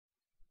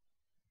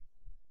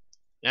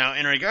Now,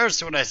 in regards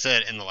to what I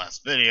said in the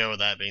last video,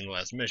 that being the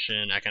last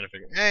mission, I kind of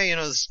figured, hey, you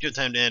know, this is a good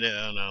time to end it.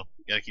 I don't know,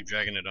 gotta keep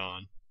dragging it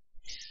on.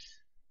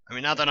 I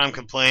mean, not that I'm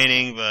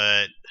complaining,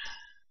 but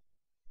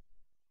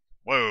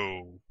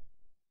whoa,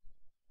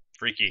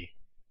 freaky.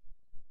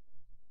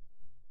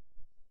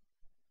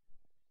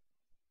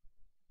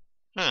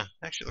 Huh?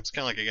 Actually, looks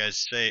kind of like a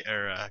guy's face,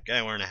 or a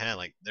guy wearing a hat.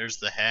 Like, there's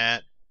the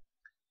hat.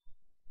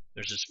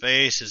 There's his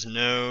face, his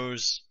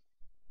nose,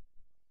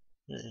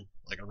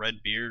 like a red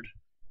beard.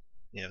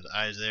 You have the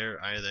eyes there,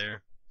 eye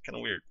there. Kind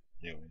of weird.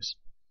 Anyways,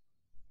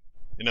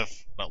 enough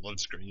about load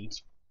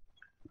screens.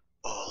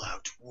 All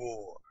out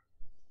war.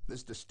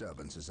 This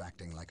disturbance is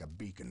acting like a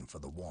beacon for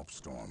the warp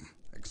storm,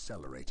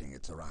 accelerating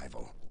its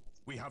arrival.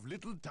 We have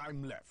little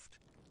time left.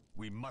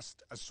 We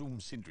must assume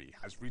Sindri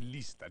has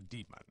released a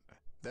demon.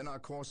 Then our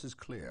course is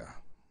clear.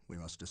 We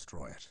must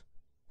destroy it.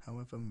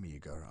 However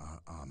meager our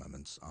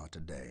armaments are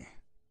today,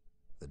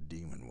 the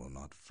demon will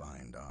not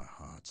find our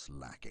hearts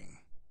lacking.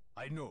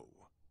 I know.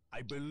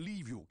 I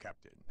believe you,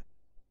 Captain.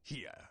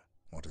 Here.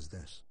 What is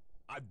this?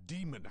 A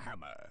demon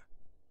hammer.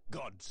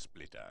 God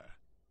Splitter.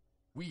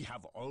 We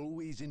have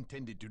always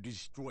intended to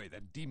destroy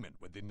the demon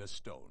within the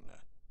stone.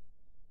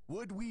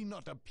 Would we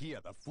not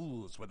appear the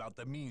fools without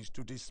the means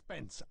to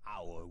dispense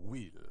our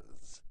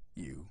wills?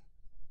 You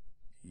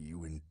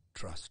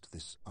entrust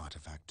this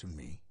artifact to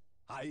me?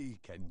 I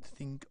can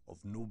think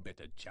of no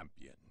better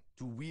champion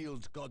to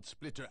wield God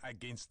Splitter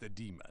against the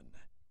demon.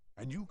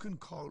 And you can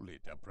call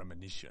it a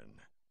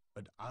premonition.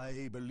 But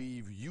I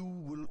believe you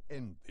will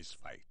end this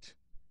fight,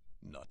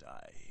 not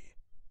I.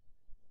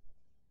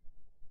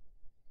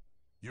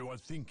 You are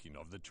thinking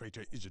of the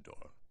traitor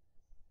Isidore.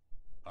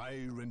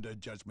 I render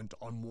judgment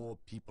on more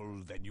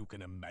people than you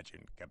can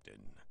imagine,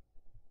 Captain.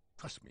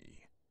 Trust me,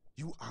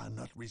 you are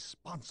not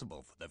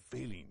responsible for the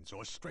failings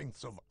or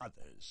strengths of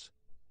others.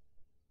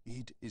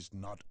 It is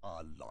not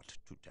our lot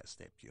to test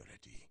their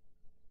purity.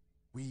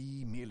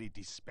 We merely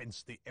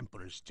dispense the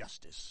Emperor's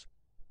justice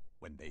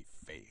when they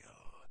fail.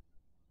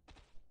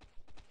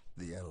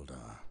 The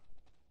Eldar,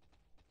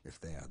 if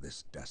they are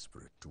this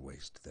desperate to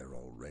waste their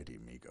already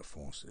meager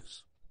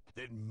forces,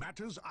 then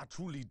matters are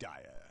truly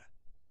dire.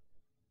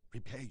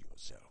 Prepare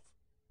yourself.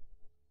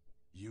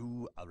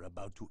 You are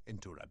about to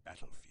enter a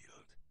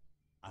battlefield,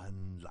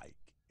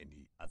 unlike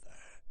any other.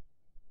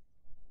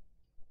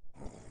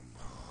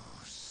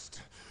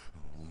 Almost.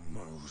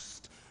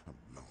 A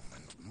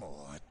moment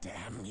more,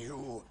 damn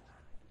you.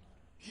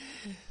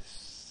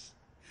 Yes,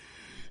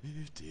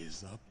 it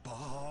is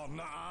upon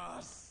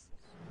us.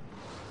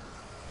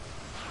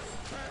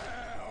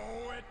 Bear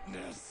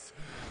witness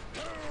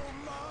to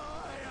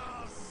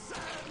my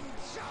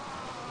ascension!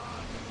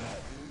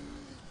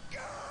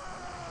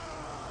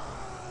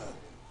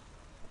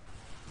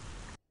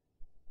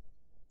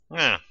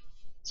 Yeah,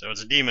 so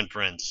it's a demon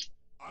prince.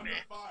 Under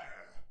fire!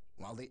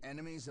 While the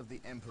enemies of the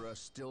Emperor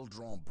still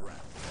draw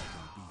breath, there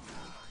can be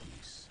no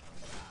peace.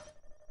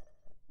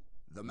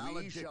 The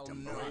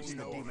maledictum grants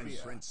the demon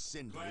prince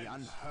Sindri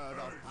unheard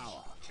of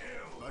power.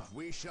 But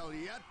we shall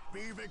yet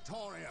be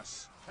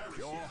victorious.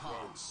 Your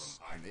hearts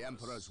and the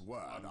Emperor's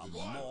word are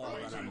more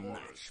than a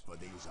match for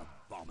these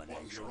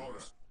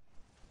abominations.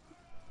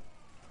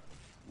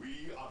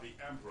 We are the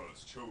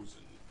Emperor's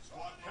chosen.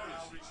 What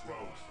heresy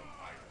grows from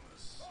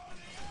idleness?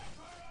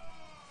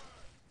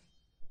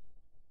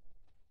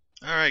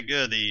 Alright,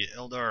 good. The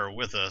Eldar are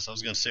with us. I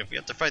was gonna say, if we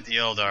have to fight the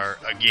Eldar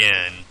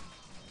again,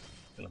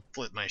 I'm gonna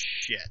flip my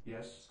shit.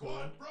 Yes.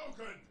 Squad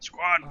broken!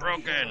 Squad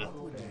broken!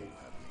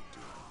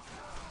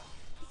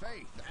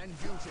 Faith and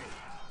duty.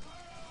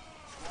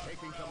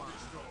 Taking command.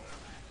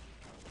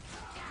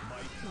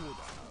 By order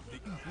of the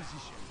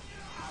Inquisition,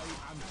 I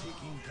am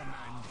taking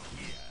command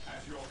here.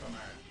 At your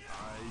command.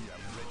 I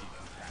am ready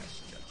to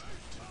pass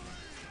judgment.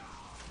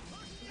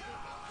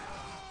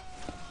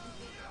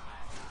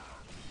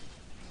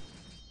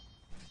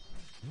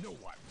 No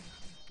one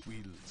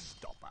will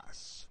stop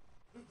us.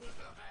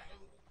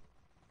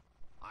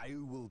 I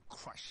will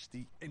crush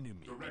the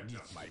enemy Direct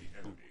beneath us my to the boot.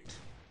 enemy.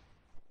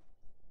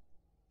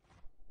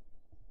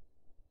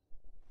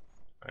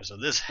 Alright, so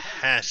this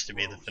has to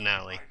be the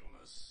finale.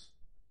 Idleness.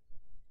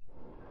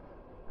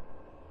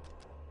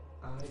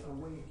 I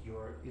await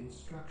your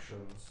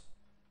instructions.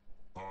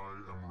 I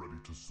am ready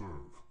to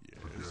serve.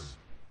 Yes.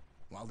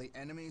 While the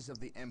enemies of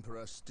the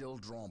Emperor still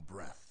draw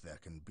breath, there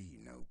can be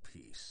no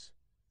peace.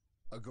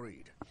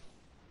 Agreed.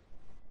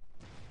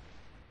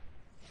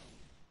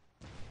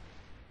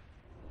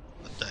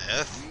 What the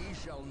F? We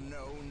shall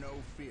know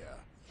no fear.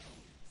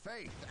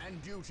 Faith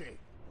and duty.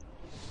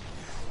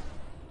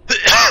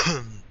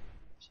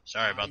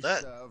 Sorry about that.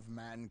 I serve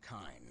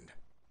mankind.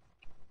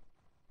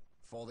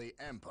 For the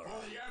Emperor.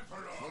 For the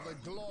Emperor! For the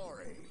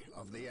glory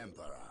of the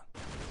Emperor.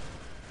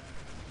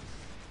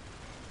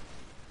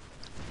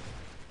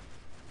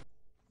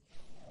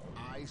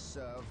 I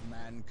serve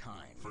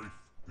mankind. Faith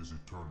is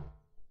eternal.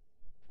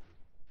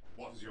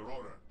 What is your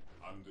order?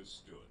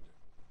 Understood.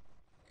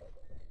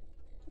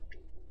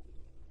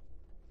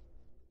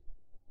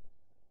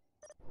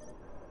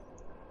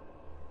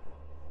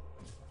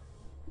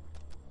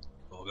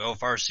 We'll Well,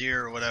 Farseer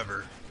or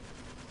whatever.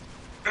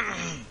 Under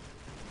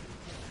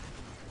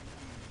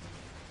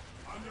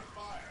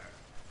fire.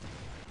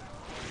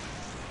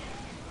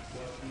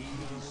 He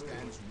who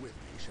stands with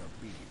me shall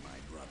be my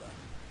brother.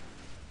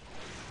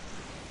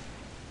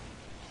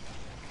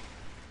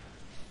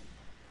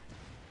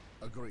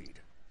 Agreed.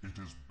 It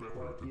is better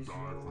What to is die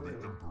your for the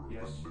will? Emperor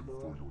Yes, than live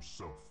Lord. for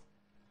yourself.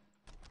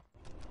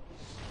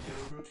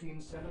 Build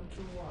routine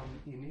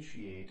 721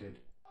 initiated.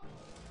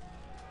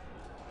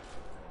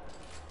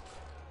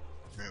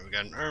 Alright, we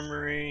got an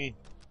armory.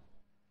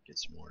 Get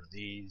some more of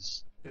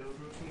these. Build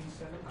routine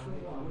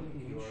 721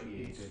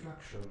 initiated.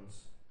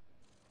 Instructions.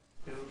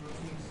 Build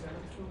routine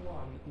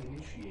 721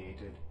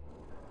 initiated.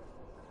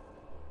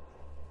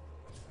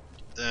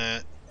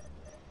 That.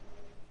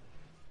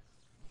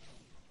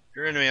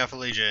 Your enemy Alpha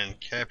Legion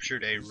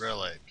captured a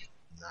relic.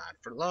 Not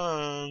for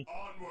long.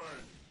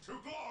 Onward to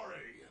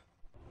glory.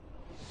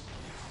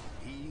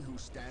 He who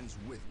stands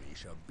with me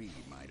shall be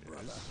my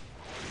brother.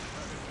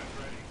 Weapons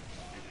at ready.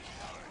 It is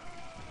time.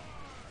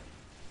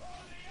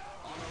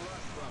 On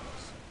alert,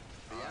 brothers.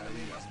 The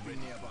enemy must be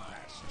nearby.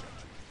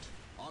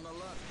 On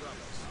alert,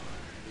 brothers.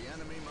 The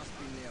enemy must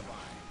be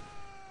nearby.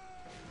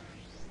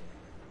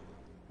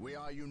 We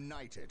are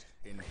united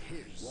in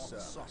his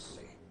service.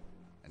 Softly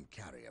and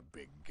carry a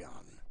big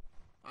gun.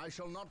 I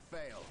shall not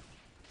fail.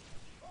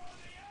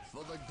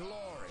 For the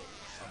glory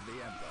of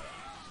the Emperor.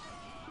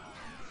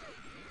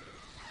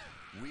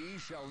 We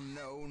shall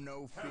know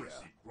no fear.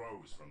 Heresy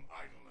grows from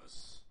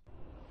idleness.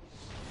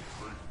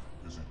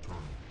 Faith is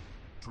eternal.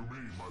 To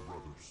me, my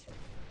brothers.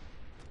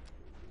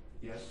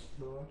 Yes,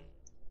 Lord.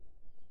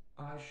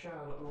 I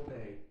shall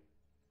obey.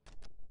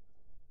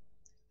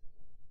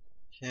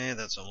 Okay,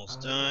 that's almost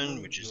I done,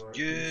 await which is your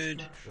good.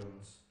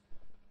 Instructions.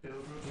 Build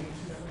routine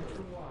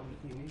 721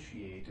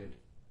 initiated.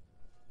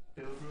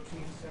 Build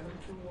routine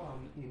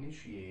 721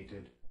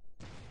 initiated.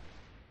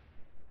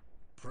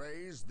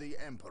 Praise the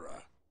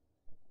Emperor.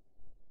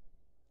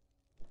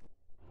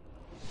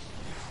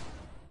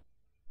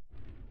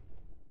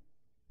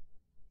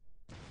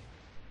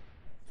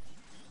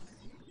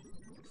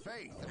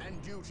 Faith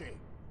and duty.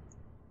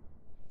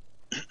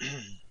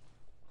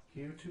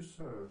 Here to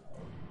serve.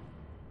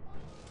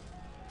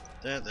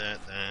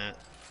 That.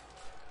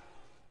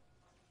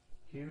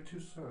 Here to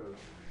serve.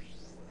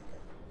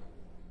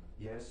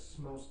 Yes,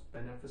 most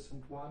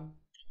beneficent one.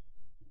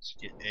 Let's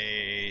get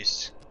a.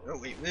 Oh,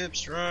 wait,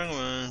 whoops, wrong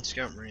one.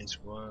 Scout Marine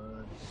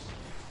Squad.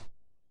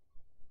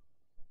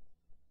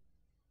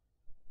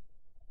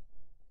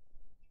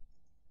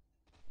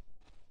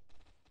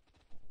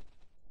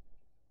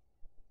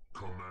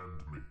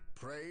 Command me.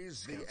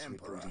 Praise the Scouts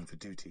Emperor. reporting for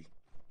duty.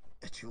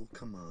 At your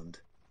command.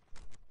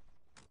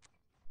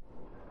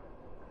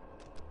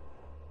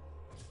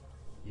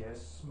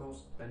 Yes,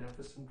 most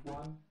beneficent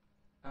one.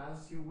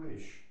 As you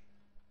wish.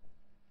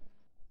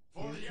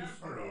 For Here the to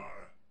serve. Emperor.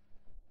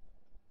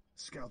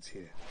 Scouts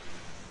here.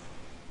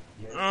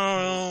 Yes,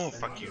 Oh, most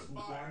fuck you. beneficent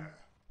one. Fire.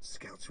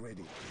 Scouts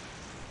ready.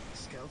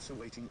 Scouts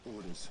awaiting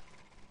orders.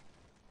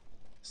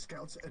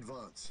 Scouts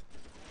advance.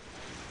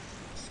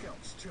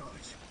 Scouts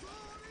charge.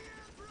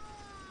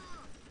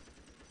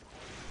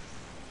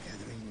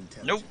 Gathering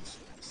intelligence.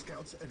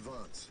 Scouts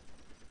advance.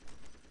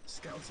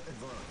 Scouts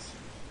advance.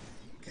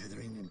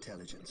 Gathering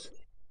intelligence.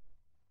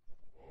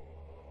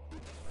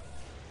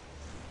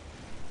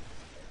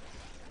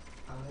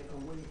 I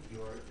await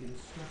your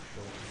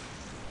instructions.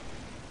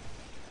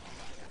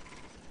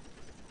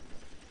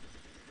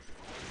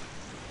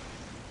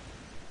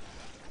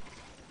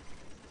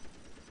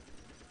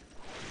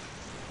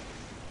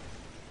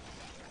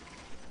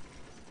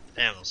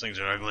 Damn, those things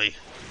are ugly.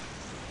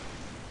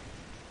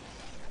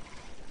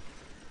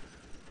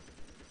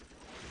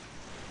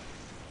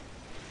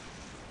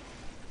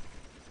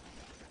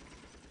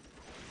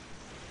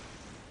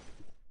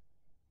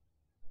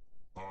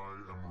 I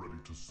am ready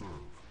to serve.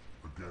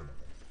 Again.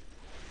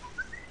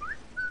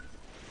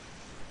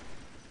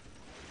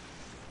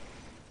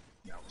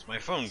 How's my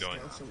phone going?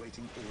 Scouts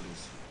awaiting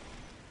orders.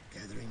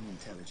 Gathering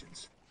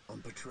intelligence.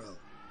 On patrol.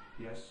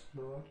 Yes,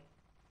 Lord.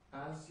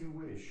 As you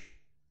wish.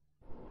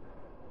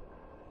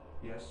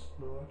 Yes,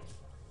 Lord.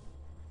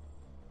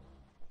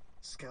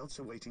 Scouts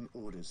awaiting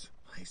orders.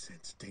 I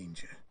sense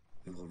danger.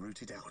 We will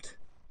root it out.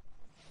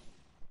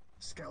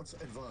 Scouts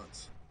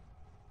advance.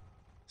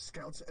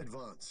 Scouts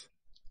advance.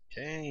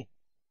 Okay.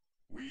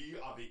 We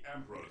are the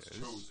Emperor's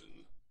chosen.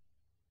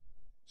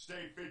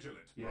 Stay vigilant,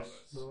 Yes,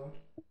 brothers. Lord.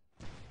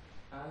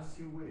 As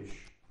you wish.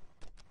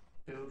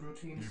 Build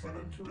routine Even in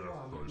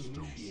 721 death, I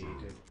still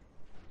initiated. serve.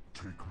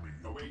 Take me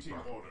into Awaiting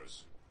battle.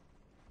 orders.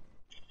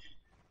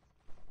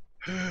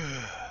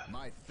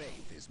 My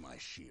faith is my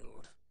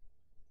shield.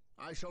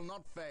 I shall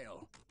not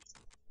fail.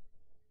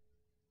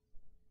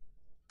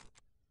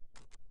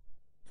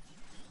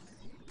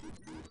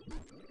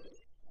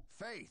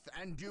 Faith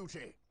and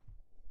duty.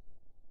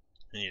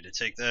 I need to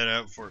take that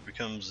out before it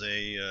becomes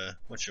a,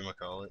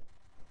 whatchamacallit.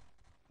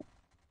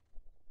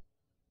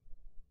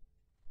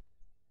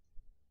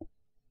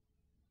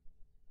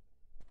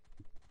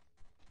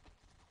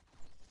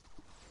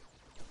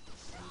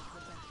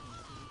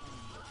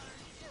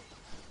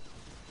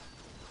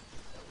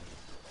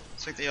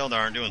 Looks like the Eldar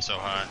aren't doing so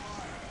hot.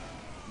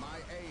 My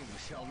aim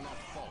shall not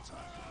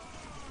falter.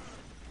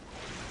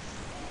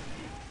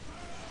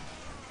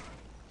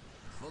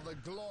 For the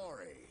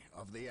glory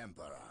of the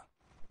Emperor.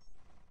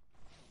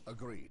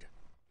 Agreed.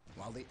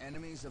 While the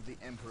enemies of the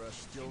Emperor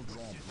still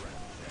draw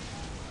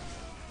breath.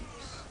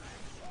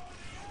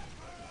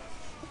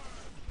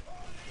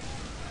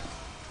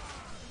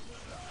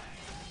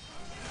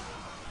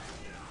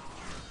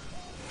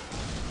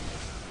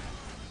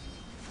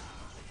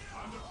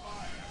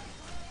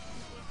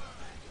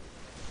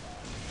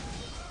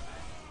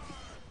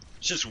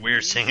 It's just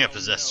weird seeing a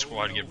possessed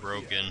squad get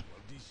broken.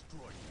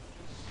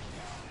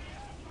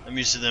 I'm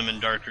used to them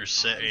in Darker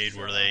Shade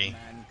where they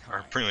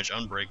are pretty much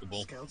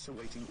unbreakable. Scouts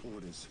awaiting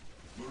orders.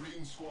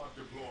 Marine squad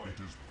deployed.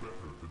 It is better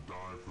to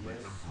die for the Yes,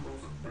 Emperor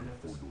most than live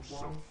for beneficent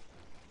yourself.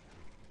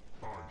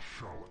 one. I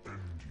shall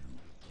end you.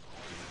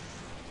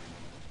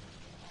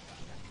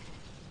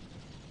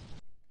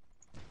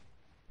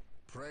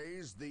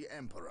 Praise the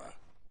Emperor.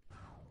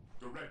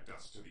 Direct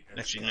us to the enemy.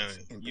 Actually, no,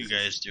 you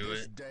guys do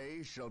This it.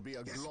 day shall be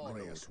a Yes, my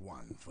glorious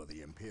one for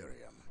the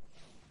Imperium.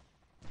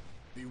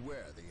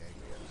 Beware the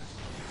alien,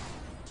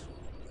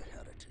 the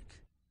heretic.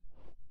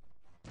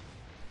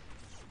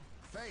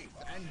 Faith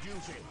and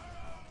duty.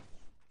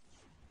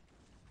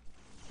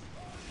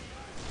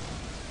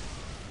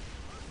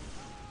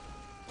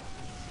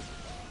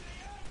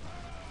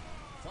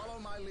 Follow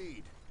my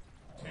lead.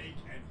 Take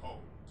and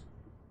hold.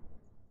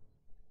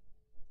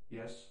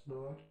 Yes,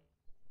 Lord.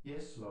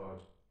 Yes, Lord.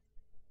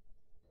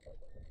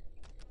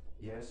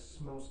 Yes,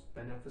 most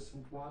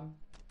beneficent one.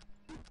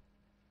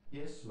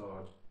 Yes,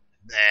 Lord.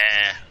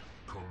 Nah.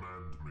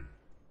 Command me.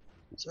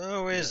 It's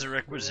always the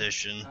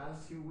requisition.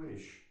 As you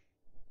wish.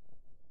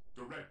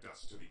 Direct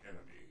us to the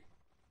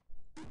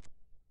enemy.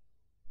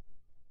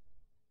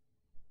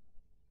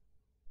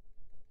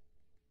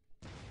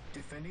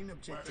 Defending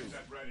objective. Weapons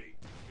at ready.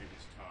 It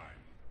is time.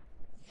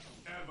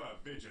 Ever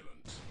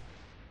vigilant.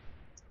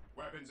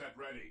 Weapons at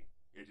ready.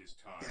 It is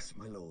time. Yes,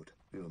 my lord.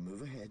 We will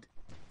move ahead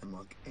and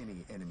mark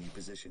any enemy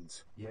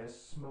positions.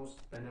 Yes, most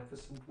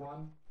beneficent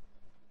one.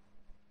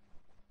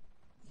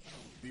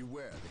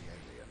 Beware the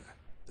alien,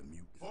 the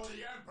mutant. For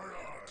the Emperor!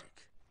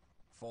 heretic.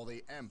 For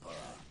the Emperor.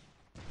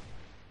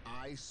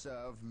 I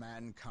serve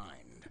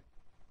mankind.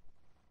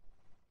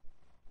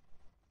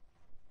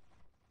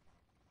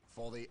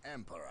 For the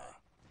Emperor.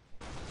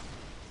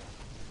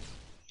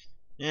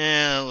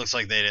 Yeah, it looks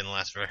like they didn't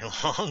last very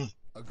long.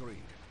 Agreed.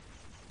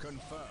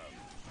 Confirmed.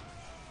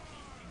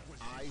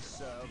 I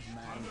serve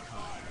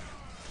mankind.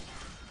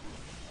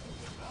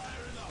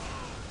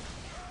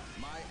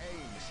 My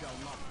aim shall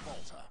not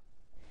falter.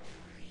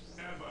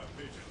 Ever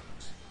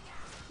vigilant.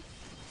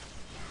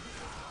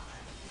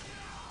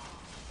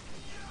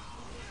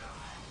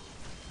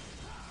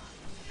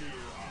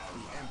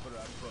 The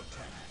Emperor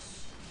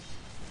protects.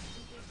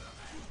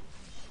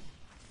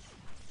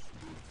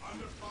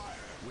 Under fire.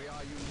 We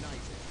are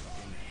united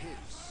in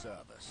his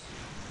service.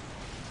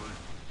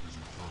 Faith is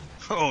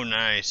eternal. Oh,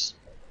 nice.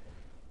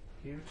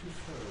 Here to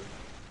serve.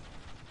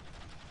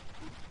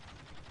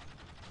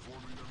 For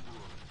the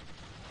Emperor.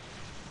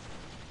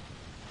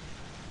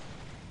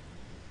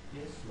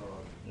 Yes,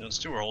 Lord. Those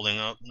two are holding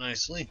up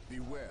nicely.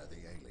 Beware the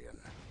alien,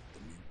 the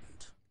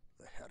mutant,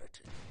 the heretic.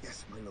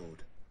 Yes, my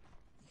lord.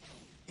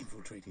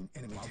 Infiltrating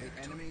enemy While the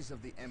territory. enemies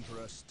of the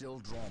Emperor still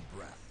draw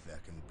breath, there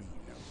can be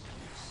no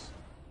peace.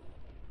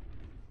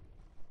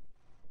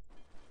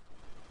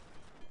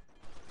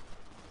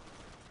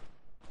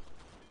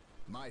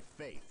 My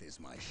faith is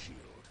my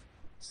shield.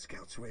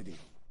 Scouts ready.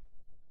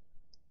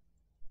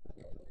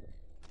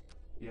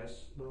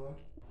 Yes, Lord.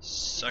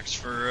 Sucks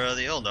for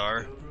the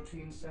Eldar. Build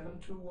routine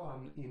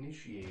 721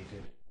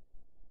 initiated.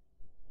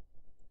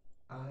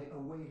 I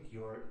await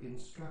your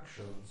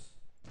instructions.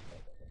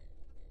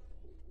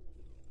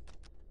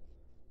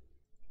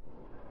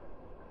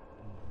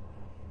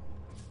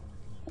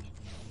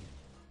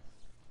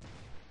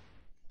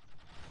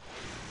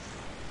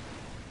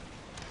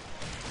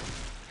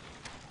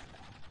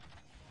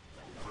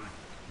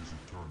 Faith is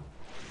eternal.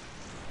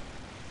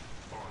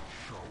 I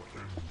shall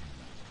end you.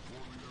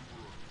 For the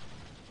Emperor.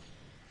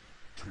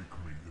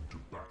 Take me into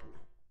battle.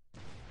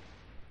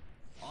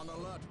 On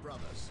alert,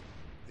 brothers.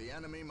 The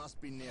enemy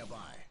must be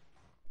nearby.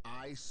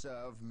 I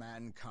serve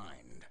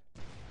mankind.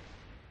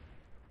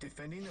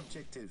 Defending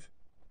objective.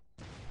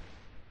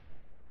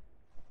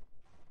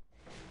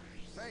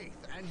 Faith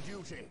and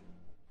duty.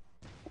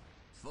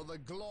 For the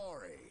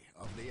glory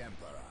of the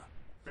Emperor.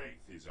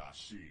 Faith is our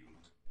shield.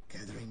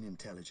 Gathering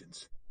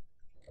intelligence.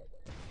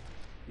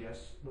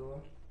 Yes,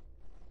 Lord.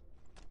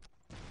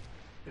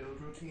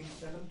 Build routine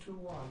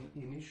 721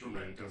 initiated.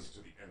 Direct us to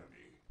the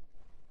enemy.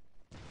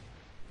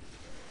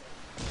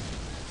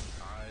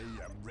 I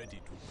am ready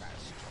to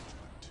pass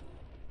judgment.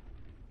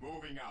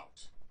 Moving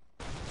out.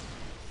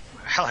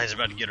 Ally's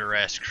about to get her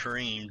ass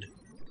creamed.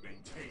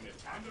 Maintain it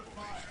under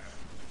fire.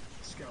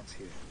 Scouts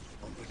here.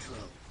 On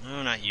patrol.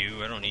 No, not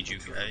you. I don't need you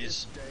guys.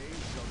 This day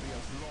shall be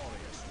a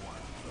glorious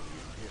one for the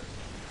Imperium.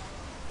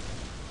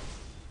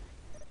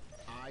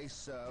 I I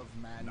serve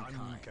None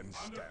mankind, can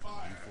stand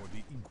before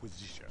the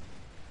Inquisition.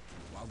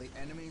 while the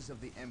enemies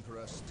of the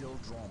Emperor still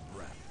draw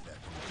breath. There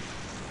can be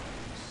no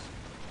peace.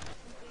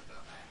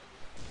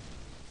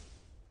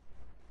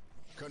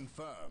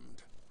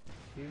 Confirmed.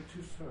 Here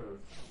to serve.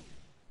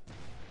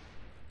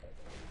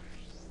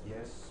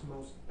 Yes,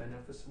 most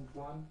beneficent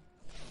one.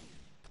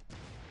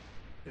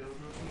 Build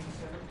routine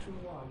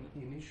 721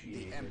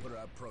 initiated. The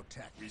Emperor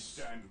protects. We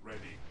stand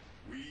ready.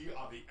 We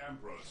are the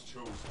Emperor's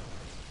chosen.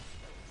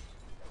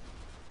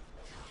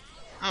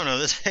 I don't know,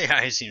 this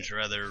AI seems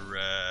rather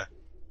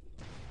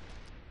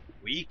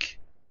weak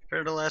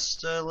compared to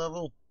last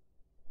level.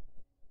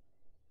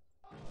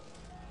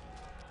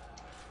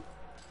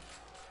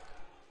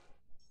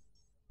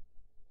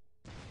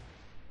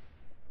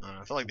 I don't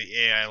know, I feel like the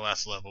AI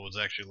last level was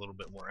actually a little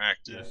bit more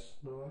active. Yes,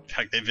 Lord. In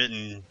fact, they've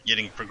been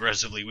getting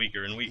progressively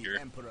weaker and The weaker.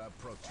 Emperor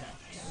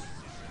protects.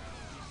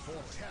 For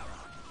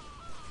terror,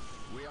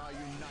 we are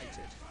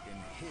united in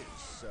his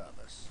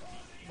service.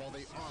 For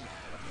the honor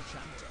of the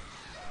chapter,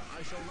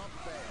 I shall not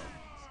fail.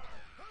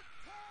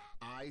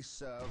 I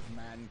serve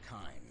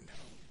mankind.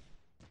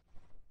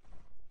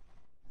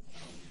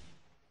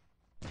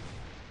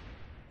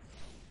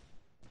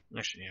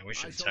 Actually, yeah, we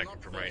should I shall attack not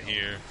him from right fail.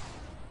 here.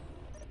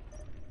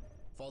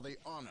 For the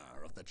honor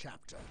of the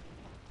chapter.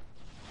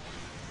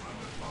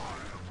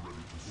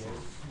 Yes,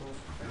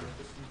 most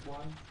beneficent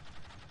one.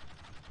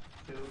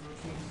 Build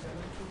routine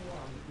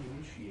 721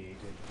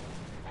 initiated.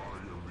 I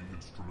am the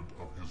instrument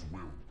of his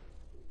will.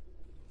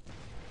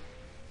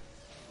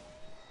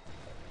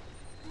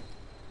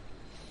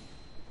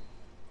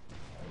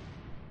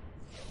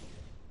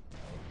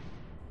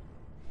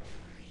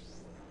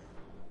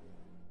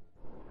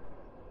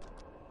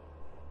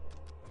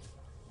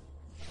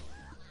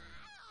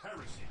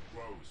 Heresy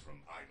grows from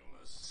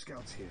idleness.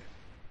 Scouts here.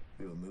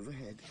 We will move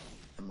ahead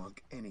and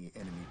mark any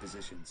enemy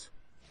positions.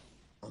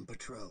 On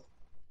patrol,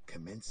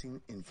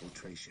 commencing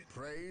infiltration.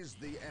 Praise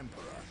the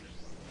Emperor.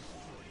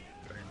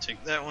 Go ahead and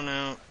take that one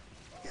out.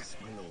 Yes,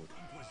 my lord.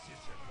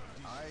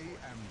 I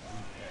am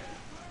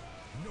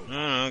prepared.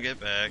 No, get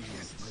back.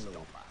 Yes, my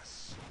lord.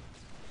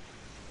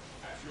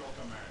 At your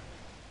command.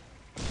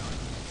 None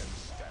can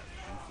stand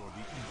before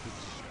the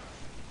Inquisition.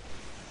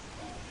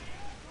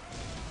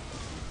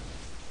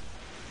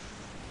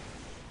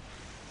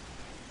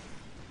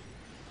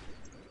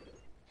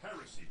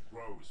 Heresy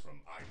grows from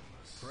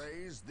idleness.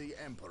 Praise the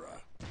Emperor.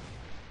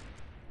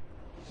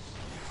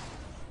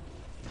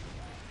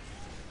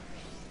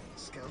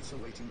 Scouts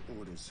awaiting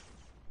orders.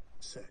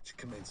 Search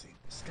commencing.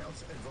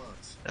 Scouts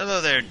advance.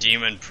 Hello there,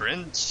 Demon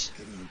Prince.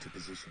 Getting into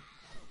position.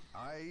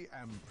 I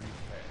am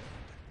prepared.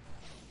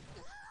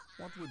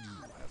 What would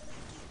you have me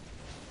do?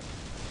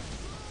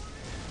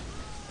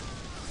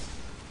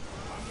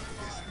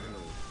 Yes, my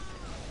lord.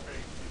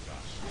 Faith is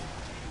our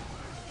shield.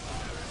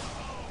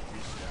 We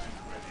stand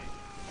ready.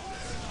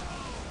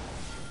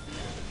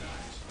 Fear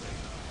denies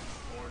faith.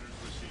 Orders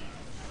received.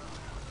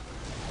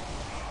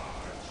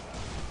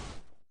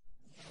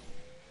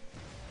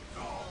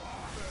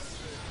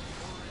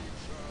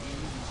 He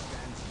who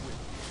stands with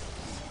me,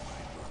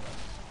 my brother.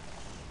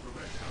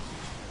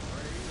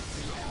 Praise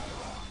the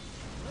Emperor.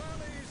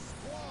 Rally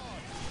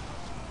squad!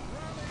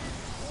 Rally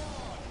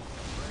squad!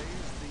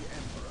 Praise the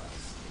Emperor.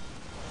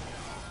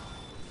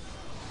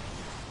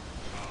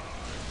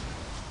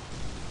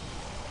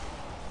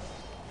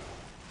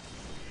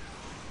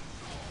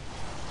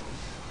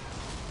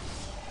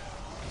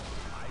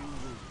 I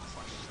will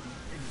crush the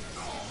enemy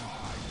in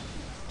my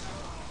feet.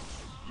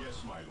 Yes,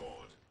 my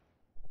lord.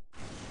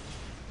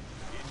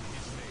 In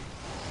his name.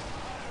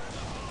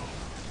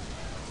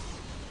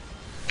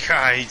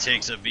 God, he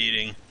takes a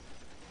beating.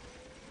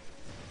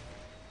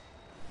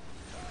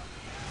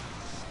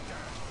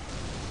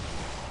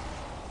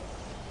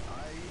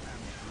 I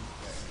am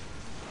prepared.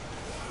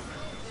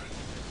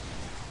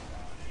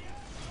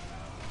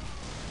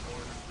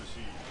 Orders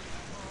received.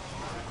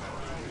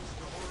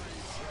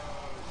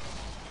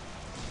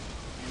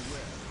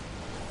 Beware.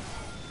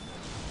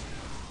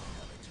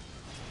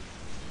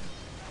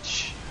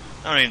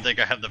 I don't even think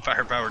I have the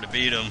firepower to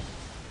beat him.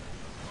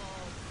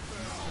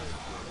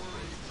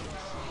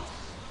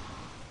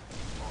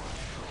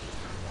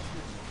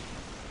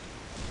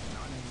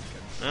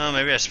 Oh,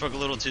 maybe I spoke a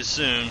little too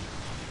soon.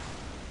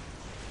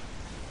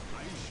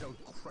 I shall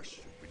crush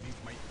you beneath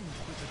my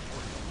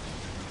inquisitorial.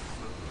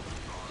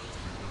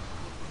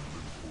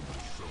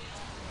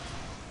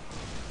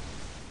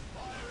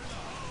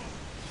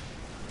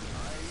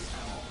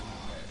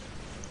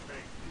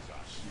 Faith is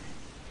our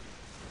shield.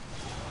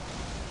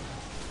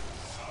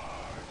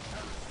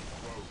 Heresy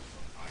grows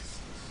from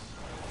idleness.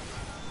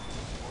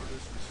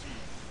 Orders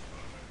received.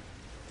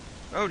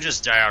 Oh,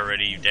 just die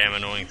already, you damn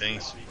annoying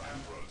things. The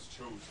Emperor's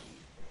chosen.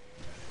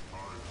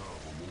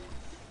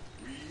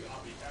 We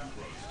are the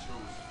Emperor's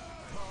chosen.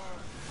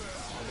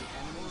 While the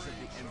enemies of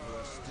the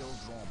Emperor still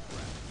draw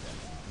breath, there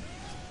can be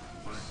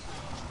no peace.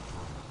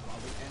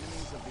 While the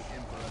enemies of the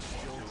Emperor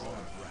still draw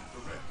breath,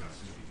 Direct us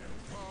to the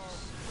Emperor.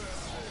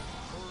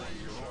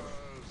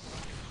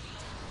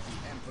 the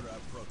Emperor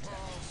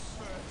protects.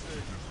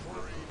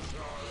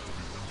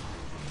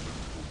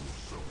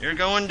 You're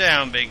going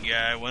down, big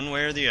guy, one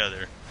way or the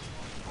other.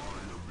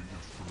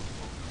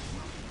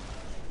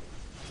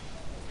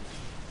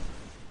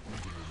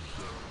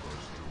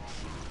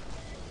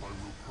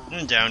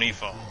 And down he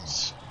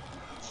falls.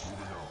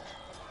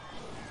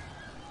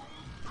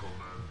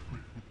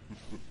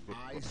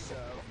 I serve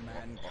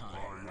mankind.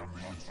 I am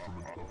the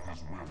instrument of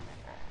his will.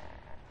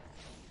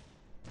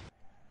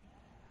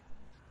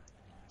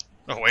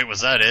 Oh wait,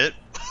 was that it?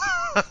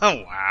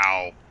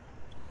 Wow.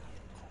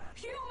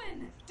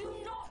 Human, do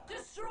not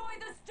destroy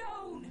the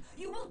stone!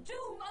 You will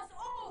doom us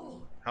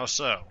all! How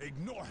so?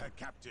 Ignore her,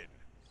 Captain.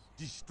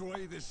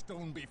 Destroy the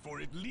stone before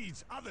it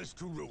leads others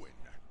to ruin.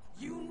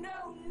 You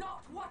know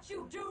not what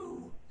you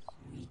do!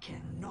 We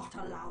cannot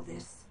allow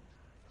this.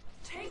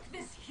 Take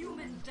this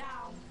human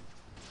down!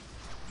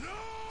 No!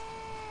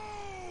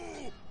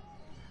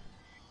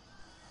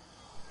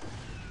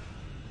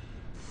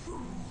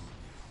 Fool!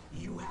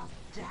 You have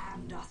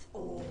damned us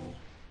all.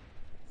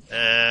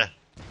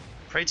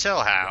 Pray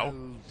tell how.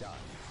 Well done,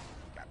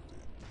 Captain.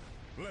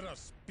 Let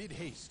us bid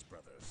haste,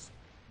 brothers.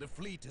 The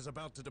fleet is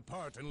about to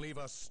depart and leave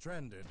us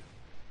stranded.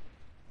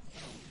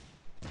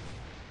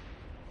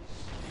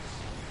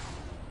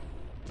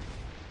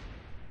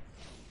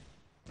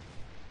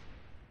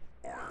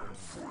 I am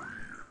free.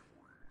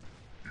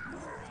 You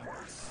have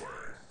my thanks.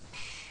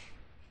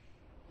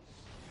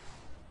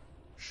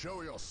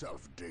 Show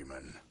yourself,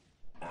 demon.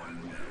 I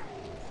will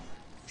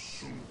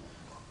soon.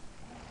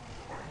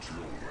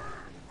 Until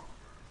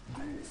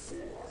then, go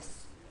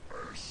forth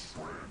and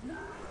spread word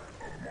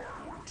of my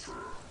return.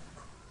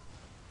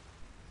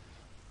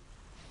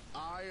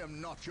 I am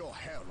not your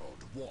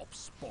herald, warp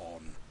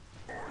spawn.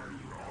 I'm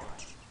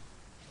not.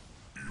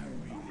 You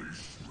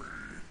released me.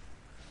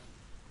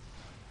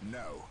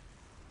 No,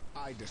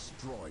 I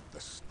destroyed the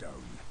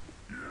stone.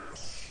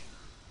 Yes.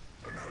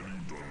 And had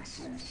you done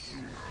so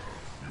sooner,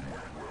 you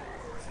might well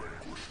have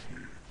vanquished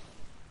me.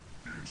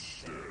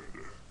 Instead,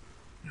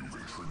 you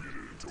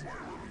contributed to my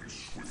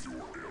release with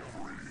your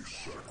every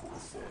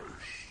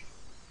sacrifice.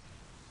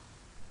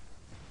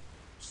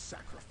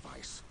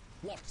 Sacrifice?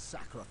 What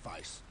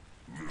sacrifice?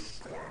 This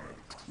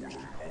planet was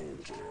an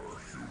altar,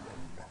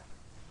 human.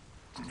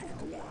 To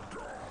the blood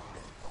god,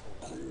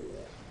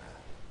 Core.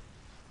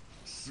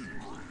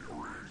 Sindri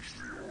arranged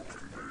the Orc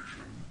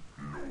invasion,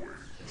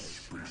 knowing the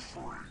Space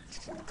Marines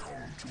would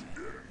come to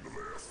end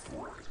their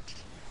threat.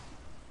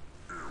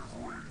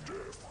 Every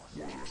death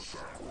was a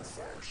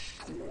sacrifice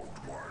toward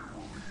my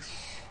release.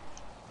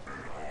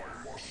 And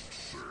I must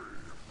say,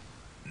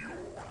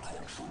 your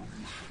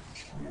contributions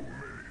were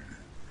many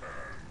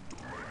and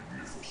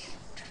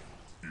magnificent.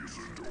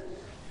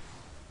 Isidore,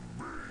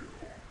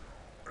 Bale,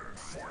 and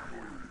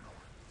finally,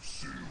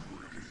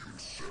 Sindri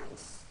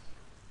himself.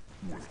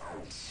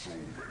 Without so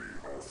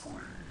many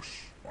offerings,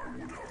 I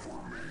would have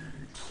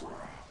remained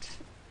trapped.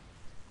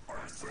 I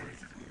thank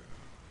you.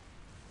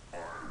 I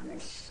will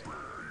spare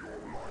your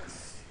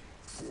life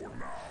for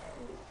now.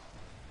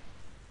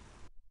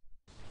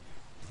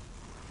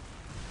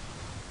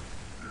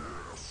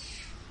 Yes,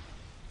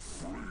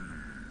 free.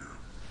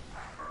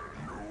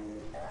 And know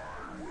I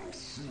will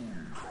soon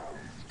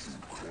come to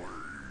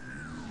claim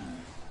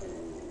you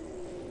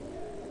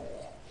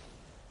all.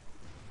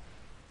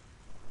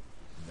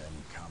 Then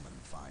come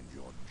and find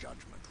your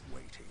judgment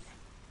waiting.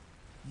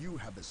 You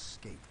have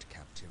escaped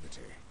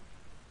captivity,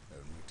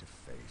 only to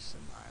face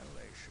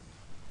annihilation.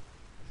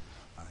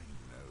 I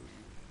know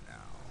you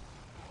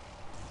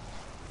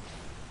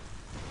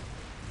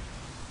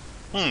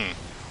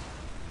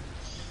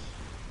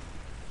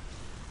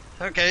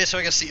now. Okay, so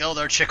I guess the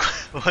Eldar chick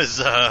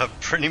was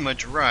pretty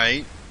much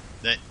right.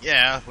 That,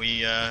 yeah,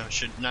 we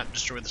should not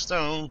destroy the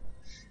stone,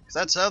 because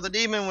that's how the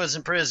demon was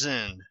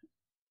imprisoned.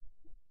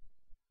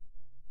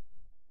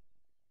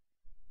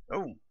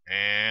 Oh,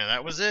 and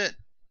that was it.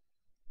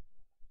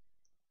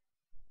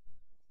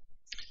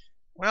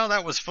 Well,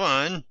 that was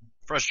fun.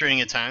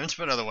 Frustrating at times,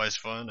 but otherwise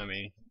fun. I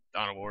mean,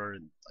 Dawn of War,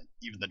 like,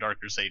 even the Dark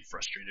Crusade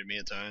frustrated me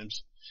at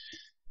times.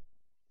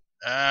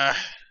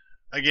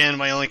 Again,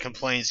 my only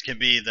complaints can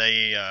be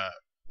the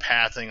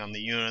pathing on the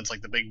units,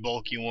 like the big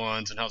bulky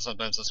ones, and how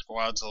sometimes the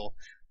squads will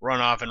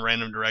run off in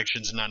random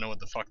directions and not know what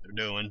the fuck they're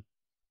doing.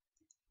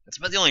 That's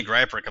about the only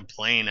gripe or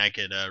complaint I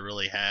could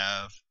really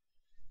have.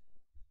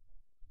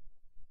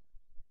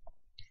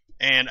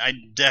 And I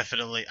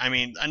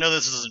mean, I know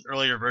this is an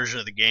earlier version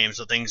of the game,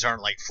 so things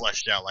aren't like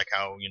fleshed out like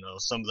how, you know,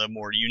 some of the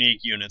more unique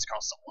units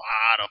cost a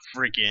lot of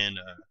freaking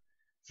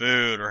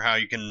food, or how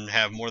you can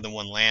have more than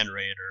one land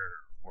raid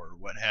or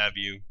what have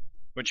you,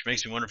 which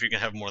makes me wonder if you can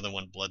have more than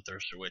one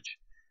Bloodthirster, which,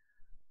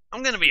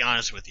 I'm going to be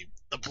honest with you,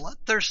 the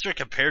Bloodthirster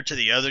compared to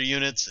the other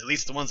units, at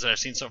least the ones that I've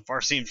seen so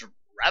far, seems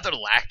rather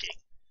lacking.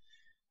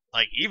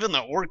 Like, even the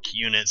Orc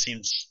unit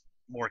seems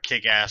more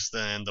kick-ass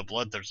than the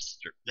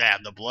Bloodthirster. Yeah,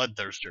 the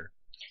Bloodthirster.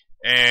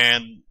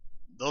 And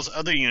those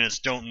other units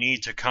don't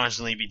need to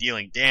constantly be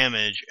dealing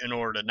damage in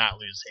order to not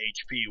lose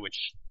HP,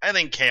 which I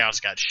think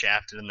Chaos got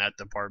shafted in that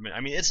department. I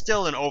mean, it's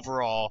still an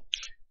overall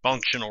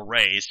functional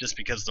race, just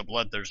because the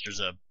Bloodthirster's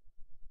a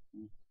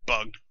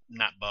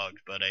not bugged,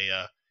 but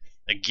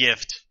a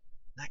gift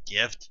not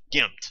gift,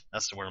 gimped.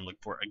 That's the word I'm looking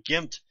for. A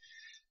gimped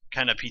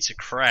kind of piece of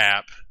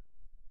crap.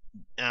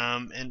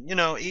 And you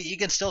know, he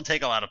can still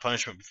take a lot of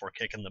punishment before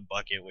kicking the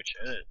bucket, which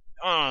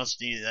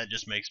honestly, that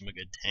just makes him a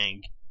good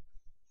tank.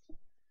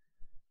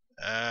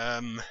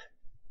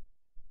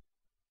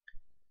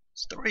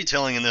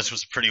 Storytelling in this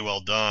was pretty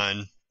well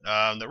done.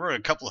 There were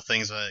a couple of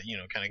things that, you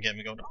know, kind of get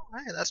me going, oh,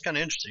 hey, that's kind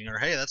of interesting, or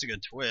hey, that's a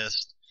good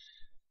twist.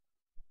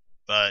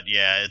 But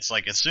yeah, it's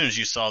like as soon as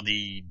you saw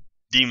the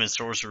demon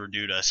sorcerer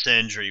dude,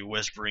 Sindri,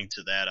 whispering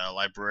to that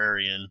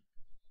librarian,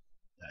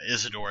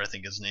 Isidore, I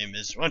think his name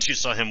is. Once you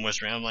saw him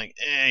whispering, I'm like,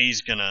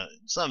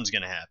 something's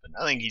gonna happen.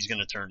 I think he's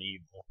gonna turn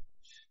evil.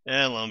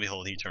 And lo and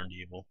behold, he turned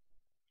evil.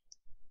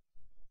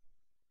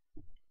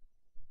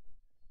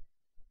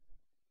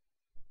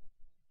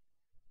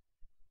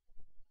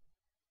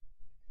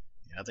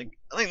 I think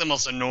the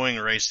most annoying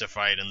race to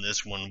fight in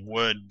this one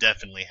would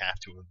definitely have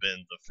to have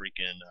been the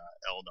freaking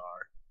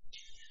Eldar.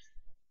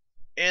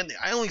 And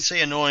I only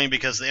say annoying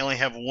because they only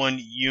have one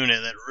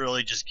unit that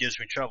really just gives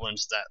me trouble, and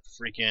it's that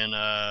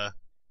freaking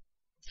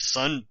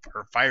sun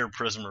or fire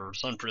prism or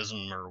sun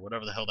prism or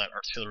whatever the hell that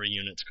artillery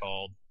unit's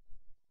called.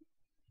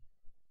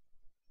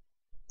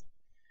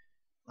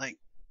 Like,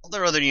 all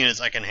their other units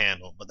I can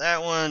handle, but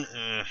that one,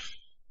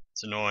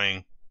 it's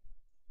annoying.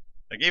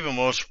 Like, even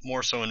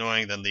more so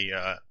annoying than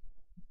the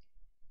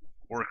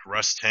Orc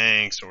Rust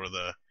tanks or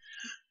the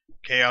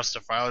Chaos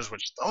Defilers,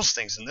 which those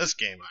things in this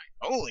game,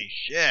 holy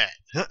shit.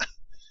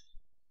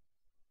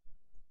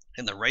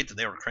 And the rate that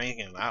they were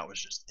cranking them out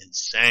was just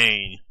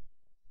insane.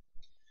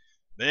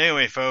 But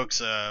anyway, folks,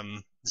 this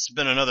has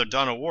been another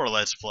Dawn of War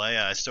Let's Play.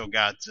 I still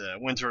got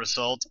Winter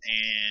Assault,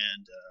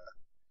 and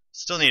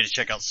still need to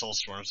check out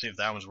Soulstorm, see if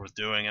that one's worth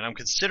doing. And I'm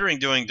considering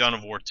doing Dawn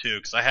of War 2,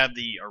 because I have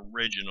the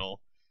original.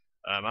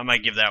 I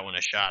might give that one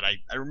a shot.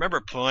 I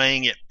remember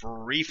playing it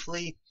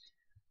briefly,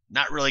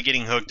 not really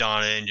getting hooked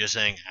on it, and just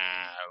saying,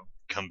 I'll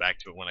come back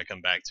to it when I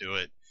come back to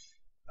it.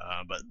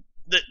 But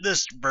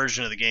this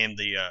version of the game,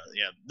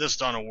 this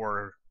Dawn of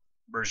War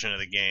version of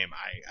the game,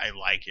 I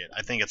like it.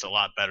 I think it's a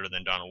lot better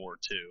than Dawn of War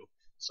 2.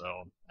 So,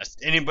 if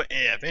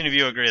any of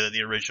you agree that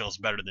the original is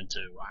better than 2,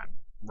 I'm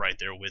right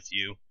there with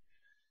you.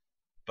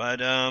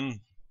 But,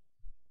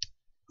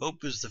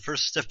 hope is the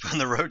first step on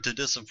the road to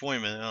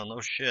disappointment. Oh,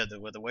 no shit,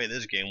 with the way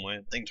this game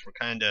went, things were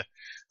kind of,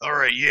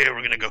 alright, yeah,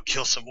 we're gonna go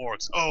kill some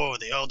orcs. Oh,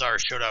 the Eldar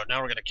showed up,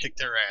 now we're gonna kick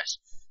their ass.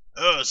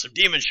 Oh, some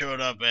demons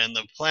showed up, and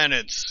the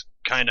planet's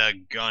kind of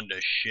gone to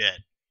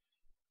shit.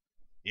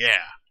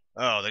 Yeah.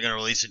 Oh, they're gonna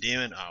release a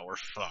demon? Oh, we're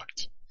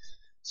fucked.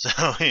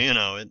 So, you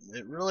know,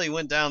 it really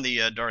went down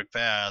the dark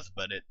path,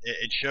 but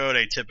it showed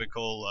a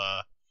typical,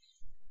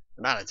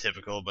 not a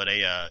typical, but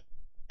a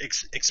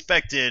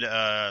expected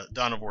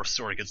Dawn of War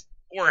story, because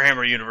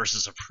Warhammer universe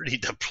is a pretty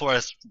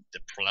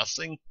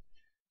depressing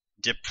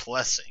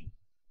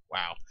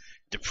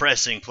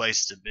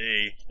place to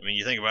be. I mean,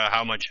 you think about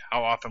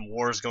how often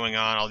war is going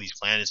on, all these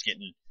planets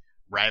getting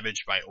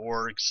ravaged by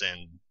orcs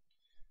and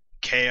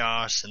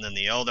chaos, and then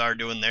the Eldar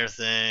doing their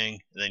thing,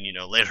 and then, you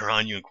know, later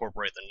on you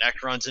incorporate the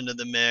Necrons into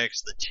the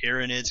mix, the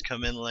Tyranids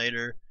come in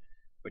later,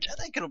 which I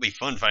think it'll be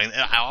fun fighting.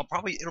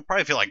 It'll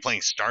probably feel like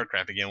playing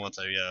StarCraft again once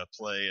I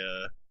play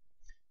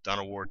Dawn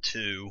of War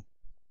 2.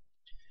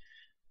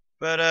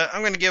 But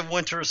I'm going to give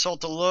Winter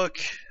Assault a look,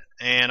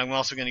 and I'm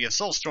also going to give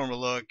Soulstorm a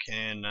look,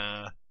 and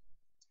going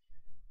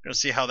to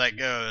see how that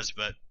goes.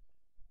 But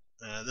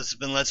this has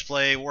been Let's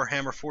Play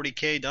Warhammer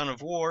 40K Dawn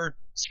of War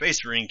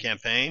Space Marine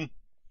Campaign.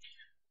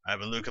 I've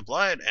been Luke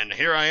Blight, and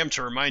here I am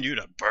to remind you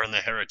to burn the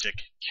heretic,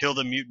 kill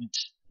the mutant,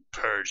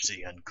 purge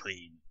the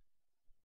unclean.